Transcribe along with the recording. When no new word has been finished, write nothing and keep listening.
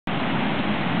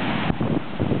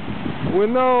We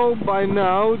know by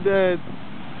now that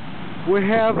we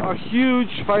have a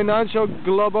huge financial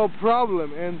global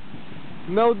problem, and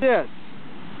know this: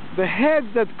 the heads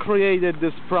that created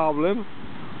this problem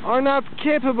are not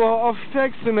capable of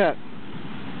fixing it.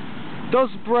 Those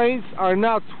brains are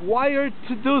not wired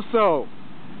to do so.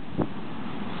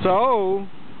 So,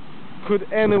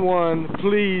 could anyone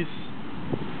please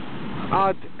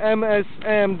at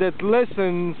MSM that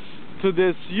listens to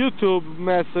this YouTube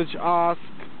message ask,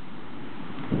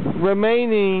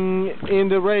 remaining in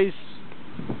the race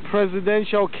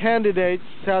presidential candidates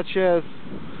such as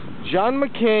John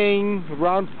McCain,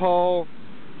 R.Paul,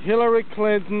 Hillary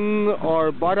Clinton,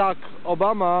 or Barack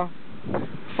Obama,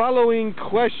 following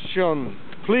question,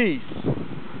 please.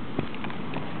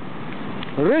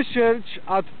 Research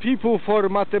at People for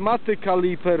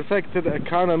Mathematically Perfected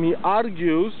Economy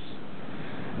argues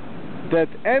that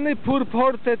any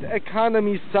purported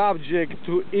economy subject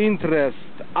to interest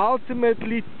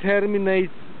ultimately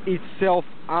terminates itself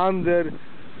under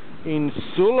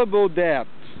insoluble debt,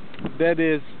 that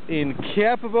is,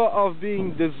 incapable of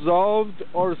being dissolved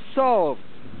or solved,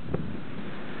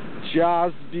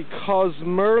 just because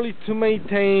merely to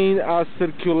maintain a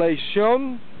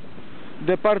circulation,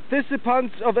 the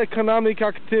participants of economic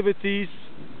activities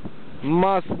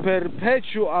must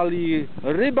perpetually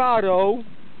reborrow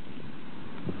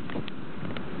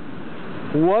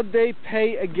what they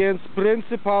pay against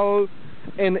principal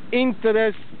and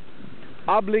interest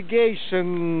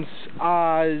obligations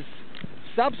as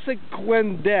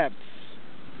subsequent debts,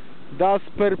 thus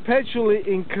perpetually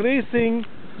increasing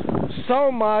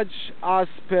so much as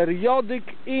periodic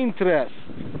interest.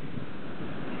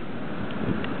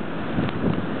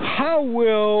 How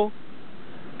will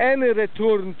any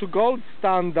return to gold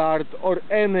standard or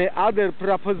any other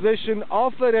proposition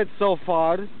offered so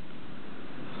far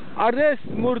arrest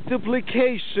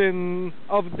multiplication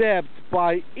of debt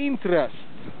by interest,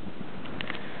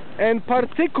 and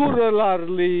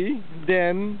particularly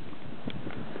then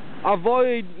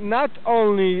avoid not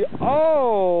only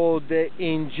all the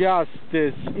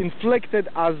injustice inflicted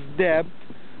as debt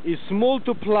is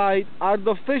multiplied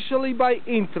artificially by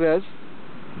interest,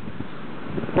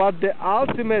 but the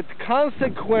ultimate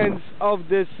consequence of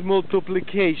this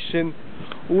multiplication,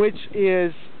 which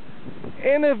is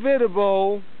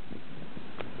inevitable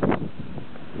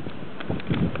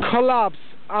collapse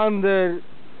under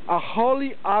a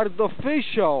wholly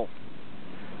artificial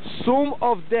sum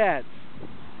of debt.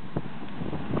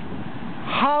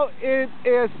 How it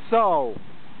is so?